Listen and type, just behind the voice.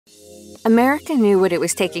America knew what it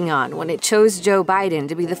was taking on when it chose Joe Biden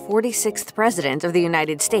to be the 46th President of the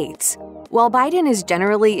United States. While Biden is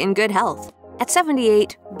generally in good health, at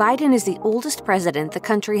 78, Biden is the oldest president the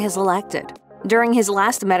country has elected. During his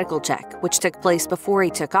last medical check, which took place before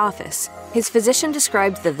he took office, his physician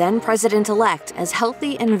described the then president-elect as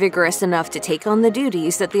healthy and vigorous enough to take on the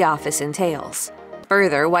duties that the office entails.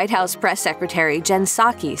 Further, White House Press Secretary Jen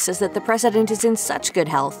Psaki says that the president is in such good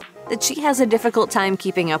health that she has a difficult time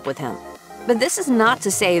keeping up with him. But this is not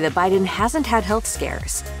to say that Biden hasn't had health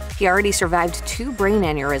scares. He already survived 2 brain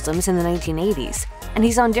aneurysms in the 1980s, and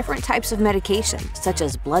he's on different types of medication, such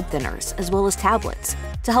as blood thinners as well as tablets,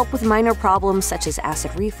 to help with minor problems such as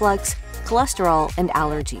acid reflux, cholesterol, and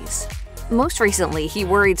allergies. Most recently, he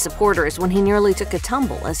worried supporters when he nearly took a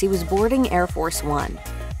tumble as he was boarding Air Force One.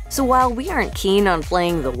 So while we aren't keen on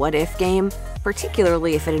playing the what-if game,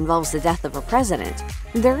 particularly if it involves the death of a president,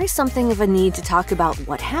 there is something of a need to talk about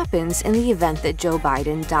what happens in the event that Joe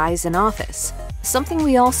Biden dies in office. Something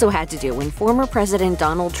we also had to do when former President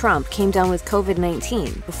Donald Trump came down with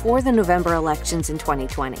COVID-19 before the November elections in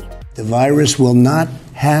 2020. The virus will not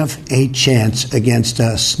have a chance against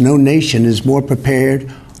us. No nation is more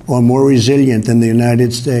prepared or more resilient than the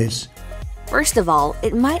United States. First of all,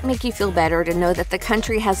 it might make you feel better to know that the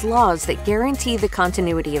country has laws that guarantee the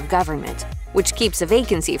continuity of government, which keeps a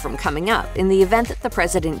vacancy from coming up in the event that the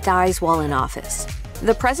president dies while in office.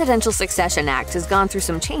 The Presidential Succession Act has gone through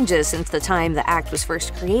some changes since the time the act was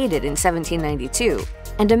first created in 1792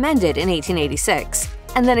 and amended in 1886,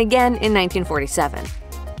 and then again in 1947.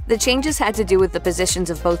 The changes had to do with the positions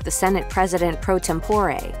of both the Senate President pro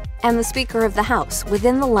tempore and the Speaker of the House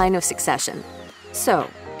within the line of succession. So,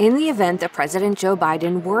 in the event that President Joe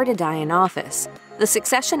Biden were to die in office, the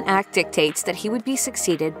Succession Act dictates that he would be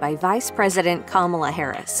succeeded by Vice President Kamala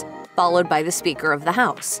Harris, followed by the Speaker of the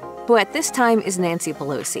House, who at this time is Nancy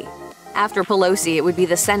Pelosi. After Pelosi, it would be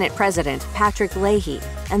the Senate President Patrick Leahy,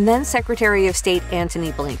 and then Secretary of State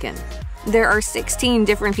Antony Blinken. There are 16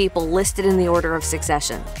 different people listed in the order of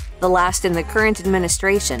succession. The last in the current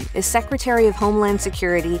administration is Secretary of Homeland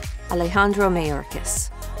Security Alejandro Mayorkas.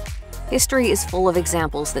 History is full of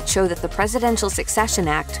examples that show that the Presidential Succession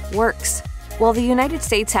Act works. While the United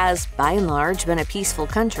States has, by and large, been a peaceful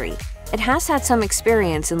country, it has had some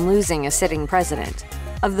experience in losing a sitting president.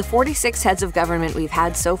 Of the 46 heads of government we've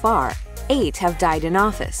had so far, 8 have died in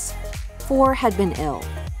office. 4 had been ill.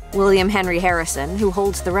 William Henry Harrison, who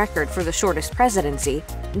holds the record for the shortest presidency,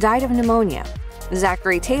 died of pneumonia.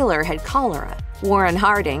 Zachary Taylor had cholera. Warren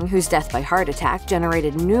Harding, whose death by heart attack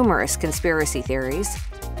generated numerous conspiracy theories,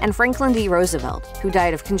 and Franklin D. Roosevelt, who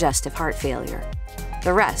died of congestive heart failure.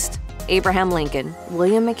 The rest, Abraham Lincoln,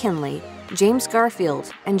 William McKinley, James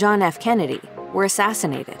Garfield, and John F. Kennedy, were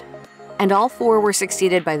assassinated. And all 4 were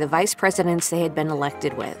succeeded by the vice presidents they had been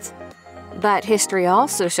elected with. But history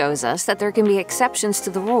also shows us that there can be exceptions to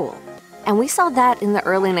the rule. And we saw that in the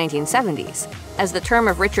early 1970s, as the term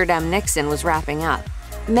of Richard M. Nixon was wrapping up.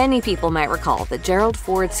 Many people might recall that Gerald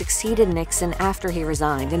Ford succeeded Nixon after he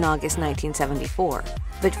resigned in August 1974.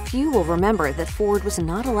 But few will remember that Ford was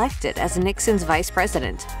not elected as Nixon's vice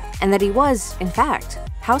president, and that he was, in fact,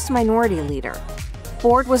 House Minority Leader.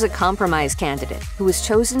 Ford was a compromise candidate who was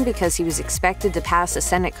chosen because he was expected to pass a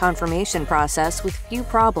Senate confirmation process with few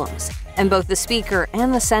problems, and both the Speaker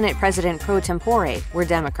and the Senate President pro tempore were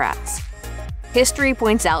Democrats. History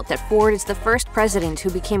points out that Ford is the first president who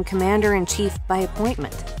became commander-in-chief by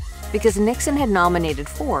appointment, because Nixon had nominated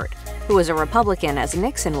Ford, who was a Republican as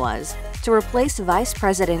Nixon was, to replace Vice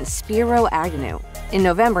President Spiro Agnew in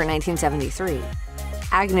November 1973.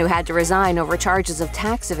 Agnew had to resign over charges of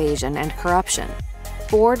tax evasion and corruption.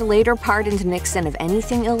 Ford later pardoned Nixon of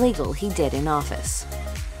anything illegal he did in office.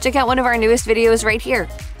 Check out one of our newest videos right here.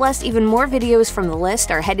 Plus, even more videos from the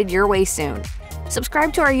list are headed your way soon.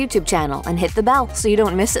 Subscribe to our YouTube channel and hit the bell so you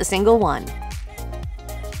don't miss a single one.